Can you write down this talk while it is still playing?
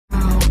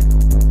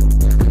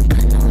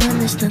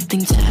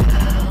nothing to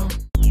help.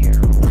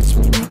 Watch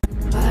me make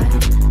one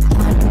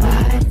by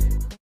one.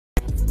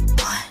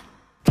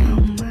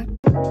 Count my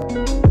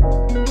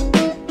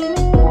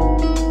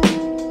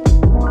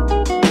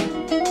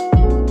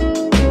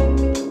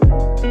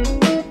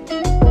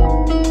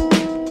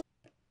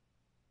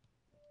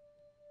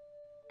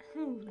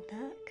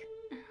Look.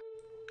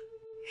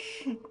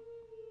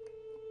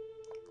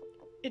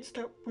 It's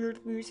that weird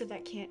loser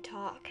that can't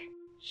talk.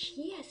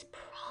 She has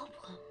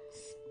problems.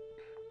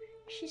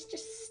 She's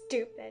just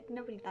stupid.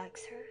 Nobody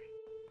likes her.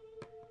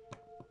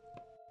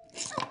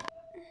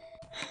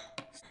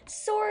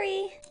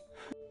 Sorry.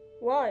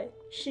 Why?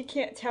 She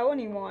can't tell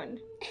anyone.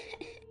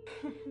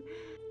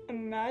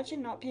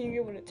 Imagine not being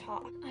able to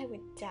talk. I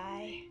would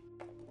die.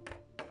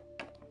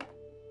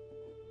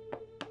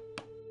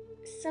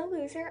 So,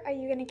 loser, are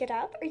you gonna get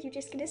up, or are you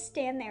just gonna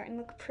stand there and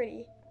look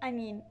pretty? I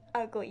mean,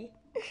 ugly.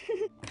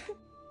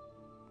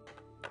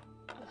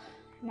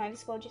 Might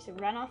as well just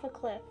run off a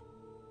cliff.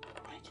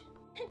 What?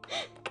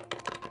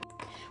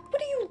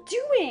 What are you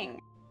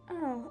doing?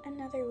 Oh,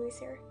 another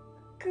loser.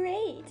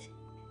 Great.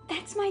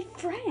 That's my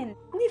friend.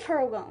 Leave her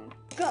alone.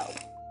 Go.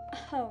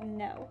 Oh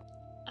no.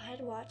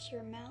 I'd watch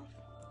your mouth.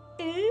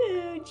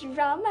 Ooh,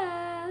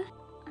 drama.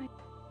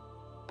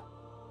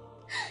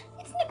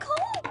 It's Nicole.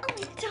 Oh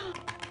my god.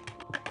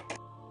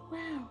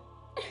 Wow.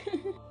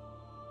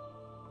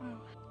 Oh,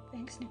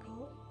 thanks,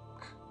 Nicole.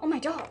 Oh, my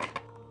dog.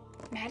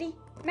 Maddy?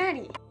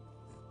 Maddy.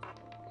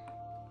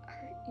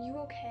 Are you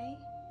okay?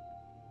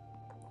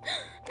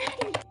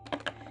 Maddy!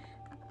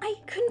 I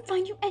couldn't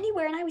find you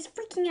anywhere and I was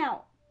freaking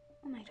out.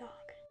 Oh, my dog.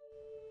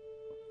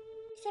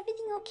 Is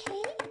everything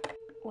okay?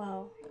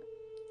 Well,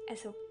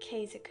 as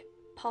okay as it could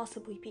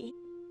possibly be.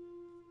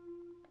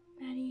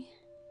 Maddy,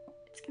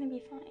 it's gonna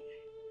be fine.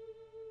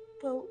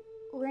 We'll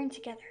learn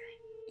together.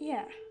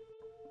 Yeah.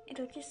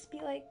 It'll just be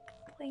like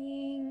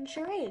playing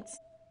charades.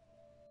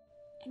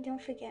 And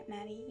don't forget,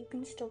 Maddy, you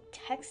can still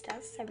text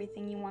us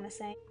everything you want to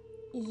say.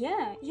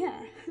 Yeah.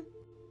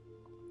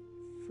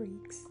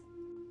 Freaks.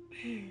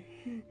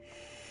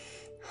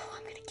 Oh,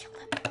 I'm gonna kill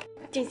them.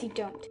 Daisy,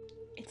 don't.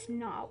 It's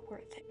not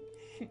worth it.